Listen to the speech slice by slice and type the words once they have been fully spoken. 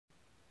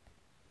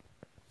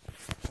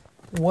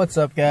What's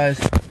up, guys?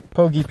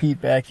 Pokey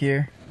Pete back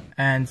here,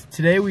 and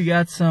today we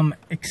got some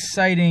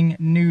exciting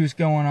news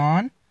going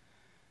on.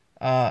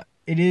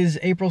 It is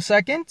April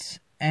 2nd,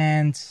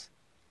 and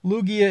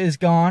Lugia is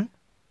gone,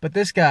 but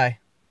this guy,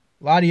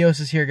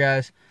 Latios, is here,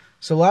 guys.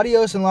 So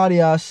Latios and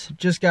Latias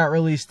just got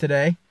released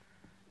today.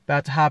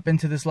 About to hop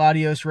into this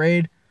Latios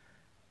raid.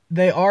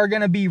 They are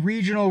going to be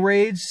regional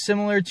raids,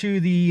 similar to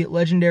the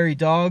legendary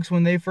dogs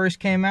when they first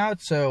came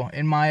out. So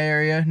in my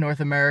area, North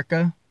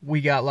America,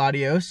 we got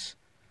Latios.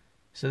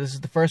 So this is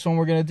the first one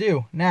we're going to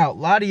do. Now,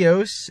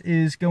 Latios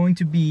is going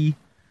to be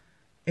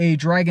a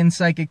Dragon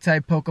Psychic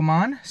type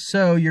Pokemon.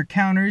 So your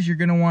counters, you're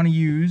going to want to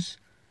use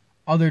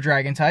other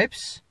Dragon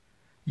types.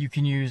 You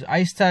can use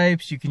Ice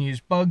types, you can use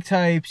Bug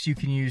types, you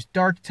can use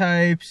Dark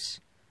types,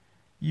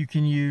 you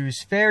can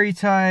use Fairy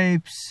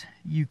types,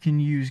 you can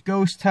use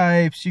Ghost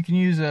types, you can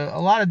use a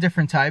lot of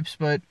different types,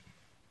 but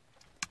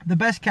the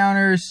best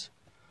counters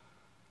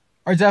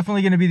are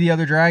definitely going to be the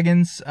other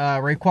dragons.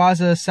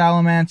 Rayquaza,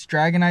 Salamence,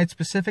 Dragonite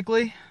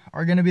specifically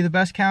are going to be the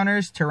best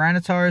counters.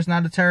 Tyranitar is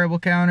not a terrible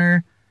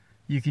counter.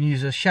 You can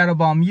use a Shadow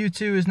Ball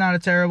Mewtwo is not a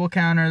terrible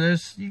counter.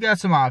 You got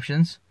some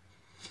options.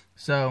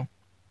 So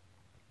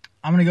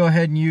I'm going to go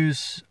ahead and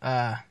use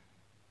the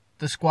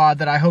squad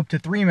that I hope to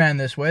 3-man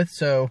this with.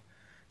 So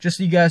just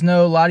so you guys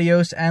know,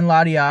 Latios and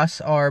Latias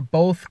are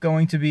both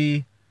going to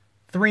be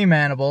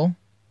 3-manable.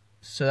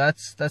 So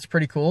that's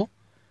pretty cool.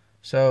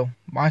 So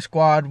my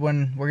squad,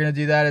 when we're going to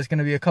do that, is going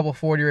to be a couple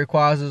 40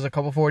 Rayquazas, a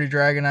couple 40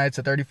 Dragonites,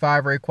 a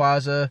 35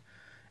 Rayquaza,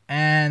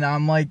 and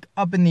I'm like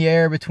up in the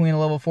air between a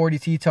level 40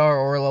 T-Tar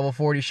or a level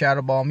 40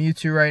 Shadow Ball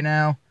Mewtwo right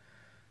now.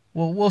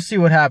 We'll see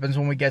what happens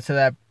when we get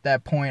to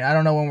that point. I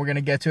don't know when we're going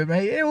to get to it.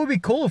 It would be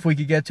cool if we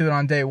could get to it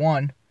on day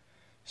one.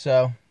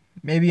 So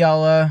maybe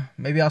I'll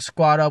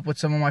squad up with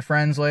some of my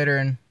friends later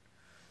and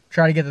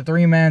try to get the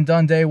 3-man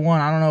done day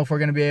one. I don't know if we're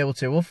going to be able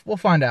to. We'll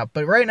find out.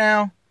 But right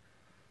now,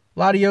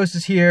 Latios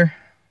is here.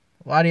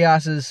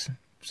 Latias is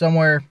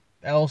somewhere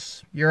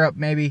else, Europe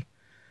maybe,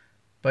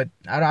 but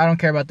I don't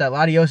care about that.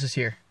 Latios is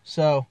here.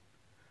 So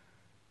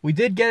we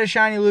did get a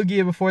shiny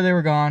Lugia before they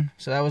were gone,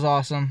 so that was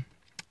awesome.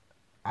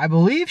 I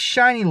believe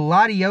shiny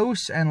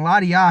Latios and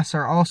Latias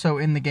are also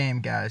in the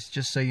game, guys,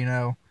 just so you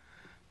know.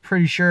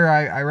 Pretty sure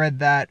I read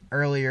that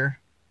earlier.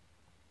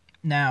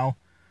 Now,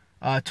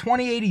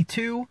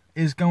 2082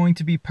 is going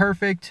to be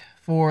perfect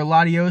for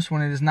Latios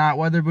when it is not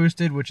weather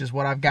boosted, which is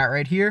what I've got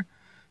right here.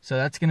 So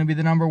that's going to be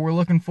the number we're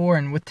looking for.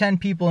 And with 10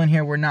 people in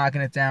here, we're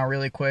knocking it down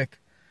really quick.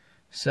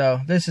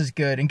 So this is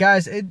good. And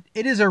guys, it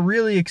is a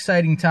really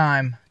exciting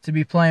time to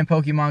be playing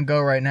Pokemon Go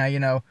right now. You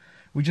know,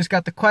 we just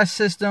got the quest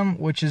system,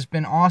 which has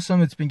been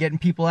awesome. It's been getting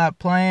people out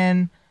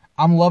playing.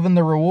 I'm loving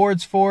the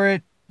rewards for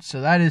it.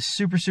 So that is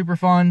super, super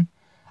fun.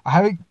 I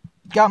haven't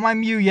got my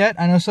Mew yet.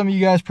 I know some of you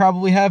guys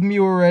probably have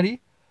Mew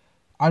already.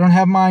 I don't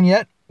have mine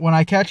yet. When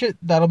I catch it,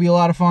 that'll be a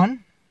lot of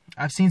fun.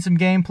 I've seen some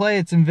gameplay.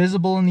 It's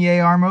invisible in the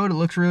AR mode. It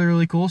looks really,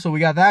 really cool. So we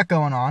got that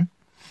going on.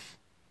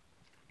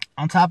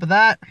 On top of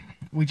that,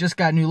 we just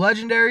got new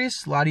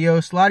legendaries.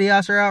 Latios,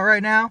 Latias are out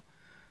right now.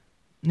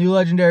 New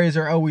legendaries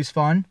are always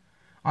fun.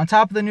 On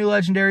top of the new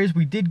legendaries,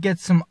 we did get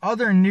some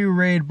other new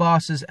raid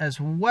bosses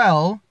as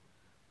well,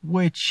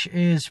 which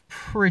is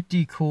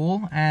pretty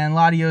cool. And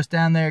Latios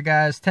down there,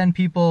 guys, 10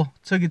 people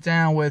took it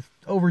down with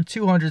over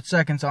 200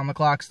 seconds on the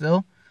clock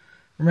still.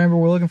 Remember,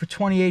 we're looking for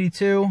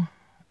 2082.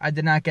 I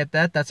did not get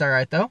that. That's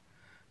alright, though.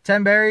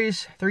 10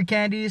 berries, 3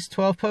 candies,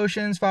 12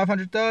 potions,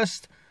 500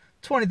 dust,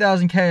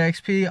 20,000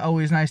 KXP.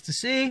 Always nice to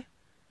see.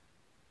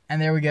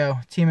 And there we go.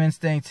 Team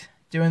Instinct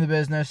doing the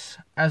business,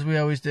 as we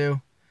always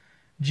do.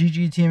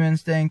 GG Team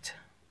Instinct.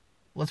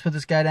 Let's put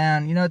this guy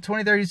down. You know,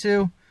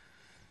 2032,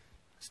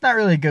 it's not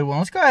really a good one.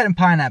 Let's go ahead and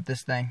Pineapple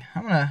this thing.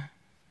 I'm gonna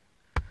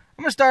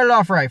start it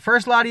off right.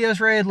 First Latios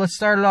raid, let's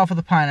start it off with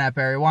a Pineapple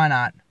berry. Why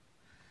not?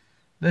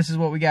 This is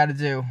what we got to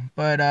do.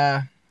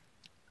 But,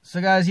 so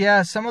guys,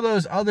 yeah, some of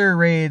those other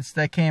raids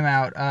that came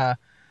out,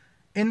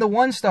 in the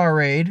 1-star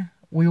raid,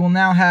 we will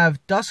now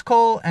have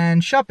Duskull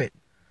and Shuppet.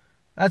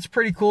 That's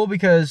pretty cool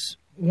because,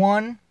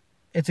 1,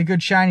 it's a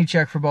good shiny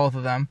check for both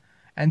of them.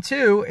 And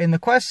 2, in the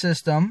quest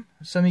system,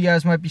 some of you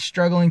guys might be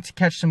struggling to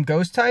catch some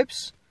ghost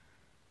types.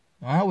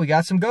 Well, we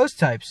got some ghost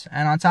types.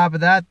 And on top of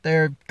that,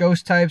 their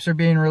ghost types are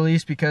being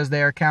released because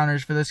they are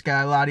counters for this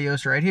guy,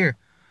 Latios, right here.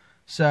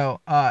 So,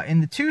 in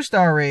the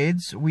 2-star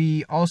raids,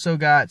 we also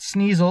got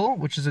Sneasel,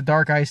 which is a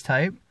Dark Ice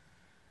type,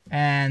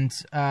 and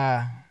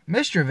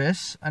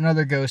Mischievous,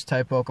 another Ghost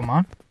type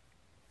Pokemon.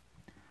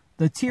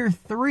 The Tier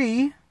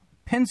 3,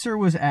 Pinsir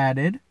was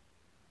added,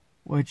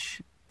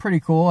 which, pretty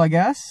cool, I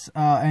guess,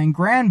 and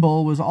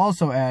Granbull was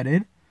also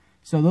added.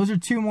 So those are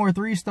 2 more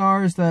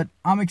 3-stars that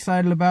I'm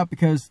excited about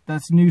because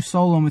that's new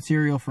solo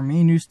material for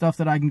me, new stuff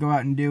that I can go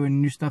out and do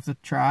and new stuff to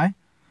try.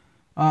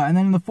 And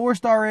then in the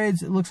 4-star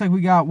raids, it looks like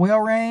we got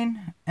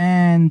Whalerain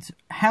and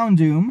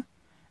Houndoom.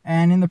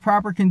 And in the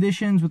proper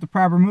conditions with the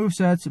proper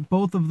movesets,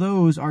 both of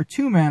those are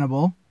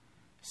 2-manable.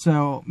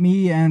 So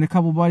me and a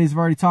couple buddies have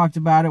already talked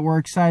about it. We're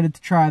excited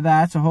to try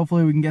that. So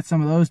hopefully we can get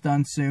some of those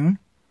done soon.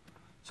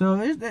 So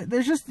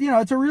there's just, you know,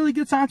 it's a really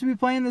good time to be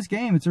playing this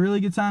game. It's a really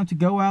good time to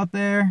go out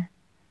there,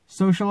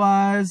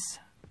 socialize,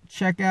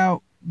 check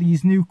out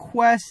these new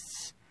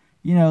quests.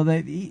 You know,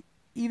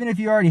 even if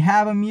you already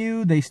have a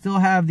Mew, they still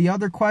have the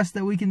other quests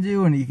that we can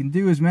do, and you can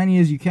do as many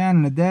as you can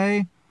in a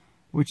day,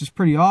 which is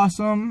pretty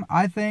awesome,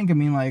 I think. I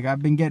mean, like,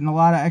 I've been getting a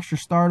lot of extra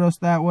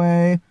Stardust that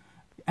way.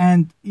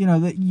 And, you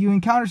know, you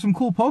encounter some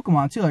cool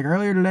Pokemon, too. Like,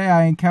 earlier today,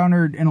 I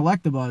encountered an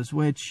Electabuzz,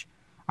 which,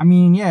 I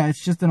mean, yeah,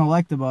 it's just an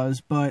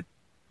Electabuzz, but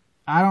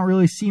I don't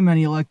really see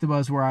many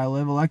Electabuzz where I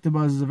live.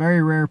 Electabuzz is a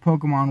very rare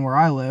Pokemon where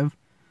I live.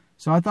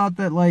 So I thought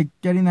that, like,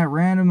 getting that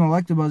random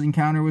Electabuzz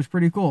encounter was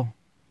pretty cool.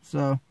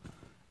 So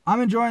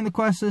I'm enjoying the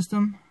quest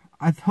system.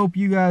 I hope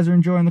you guys are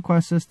enjoying the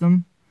quest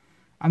system.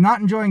 I'm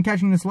not enjoying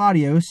catching this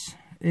Latios.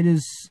 It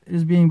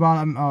is being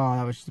bought. Oh,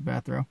 that was just a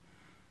bad throw.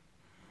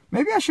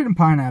 Maybe I shouldn't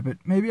Pineapple it.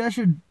 Maybe I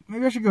should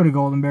go to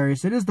Golden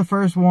Berries. It is the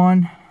first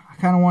one. I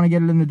kind of want to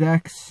get it in the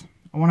decks.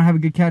 I want to have a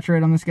good catch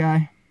rate on this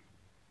guy.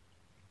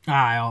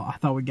 I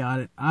thought we got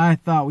it. I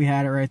thought we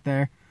had it right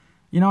there.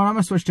 You know what? I'm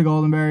going to switch to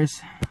Golden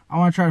Berries. I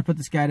want to try to put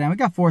this guy down. We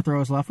got 4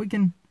 throws left. We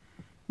can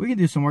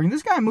do some work. And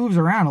this guy moves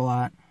around a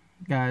lot,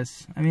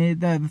 guys. I mean,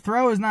 the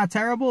throw is not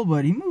terrible,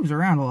 but he moves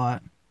around a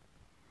lot.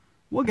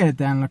 We'll get it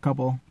down in a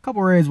couple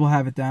raids. We'll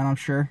have it down, I'm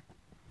sure.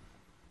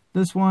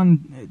 This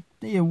one,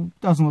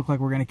 it doesn't look like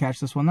we're going to catch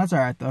this one. That's all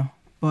right, though.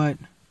 But,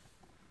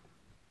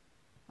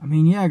 I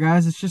mean, yeah,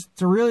 guys,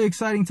 it's a really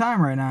exciting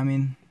time right now. I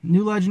mean,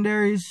 new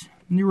legendaries,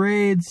 new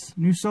raids,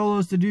 new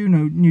solos to do,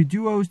 new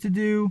duos to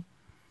do,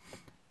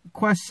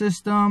 quest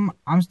system.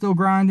 I'm still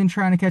grinding,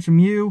 trying to catch a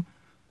Mew.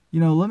 You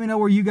know, let me know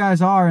where you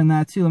guys are in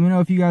that, too. Let me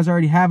know if you guys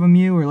already have a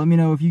Mew, or let me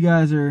know if you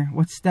guys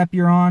what step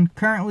you're on.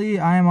 Currently,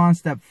 I am on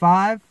step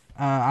 5.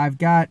 I've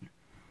got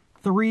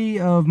 3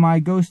 of my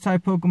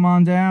Ghost-type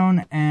Pokemon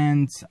down,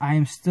 and I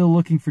am still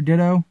looking for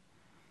Ditto.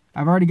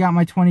 I've already got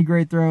my 20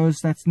 Great Throws.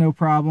 That's no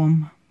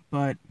problem,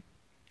 but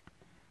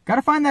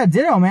gotta find that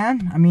Ditto,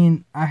 man. I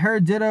mean, I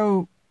heard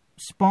Ditto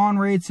spawn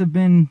rates have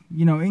been,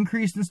 you know,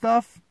 increased and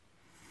stuff.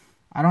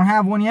 I don't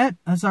have one yet.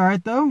 That's all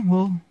right,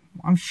 though.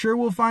 I'm sure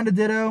we'll find a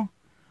Ditto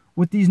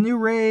with these new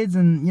raids,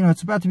 and, you know,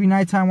 it's about to be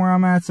nighttime where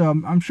I'm at, so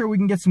I'm sure we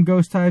can get some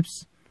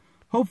Ghost-types.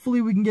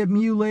 Hopefully we can get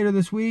Mew later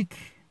this week.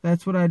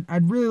 That's what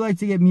I'd really like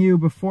to get Mew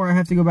before I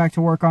have to go back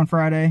to work on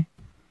Friday.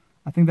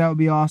 I think that would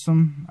be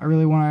awesome. I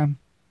really want to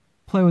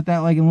play with that,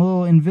 like, in a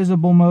little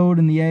invisible mode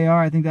in the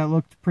AR. I think that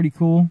looked pretty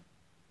cool.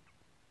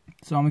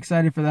 So I'm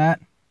excited for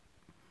that.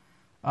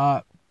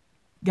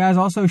 Guys,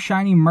 also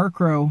Shiny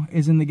Murkrow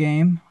is in the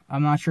game.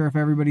 I'm not sure if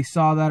everybody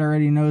saw that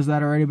already, knows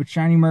that already, but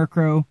Shiny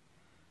Murkrow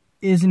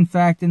is in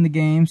fact in the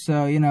game.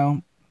 So, you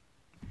know,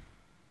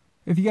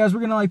 if you guys were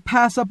going to, like,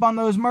 pass up on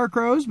those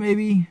Murkrows,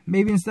 maybe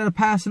instead of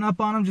passing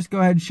up on them, just go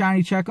ahead and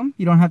shiny check them.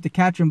 You don't have to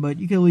catch them, but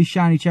you can at least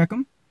shiny check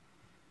them.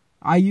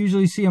 I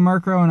usually see a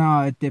Murkrow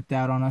and, it dipped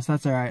out on us.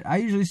 That's all right. I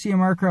usually see a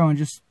Murkrow and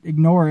just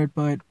ignore it,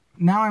 but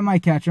now I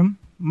might catch them.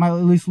 Might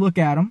at least look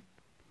at them.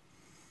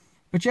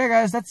 But yeah,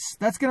 guys,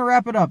 that's going to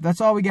wrap it up.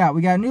 That's all we got.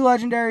 We got new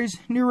legendaries,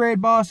 new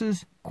raid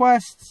bosses,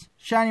 quests,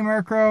 shiny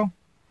Murkrow,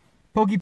 Poke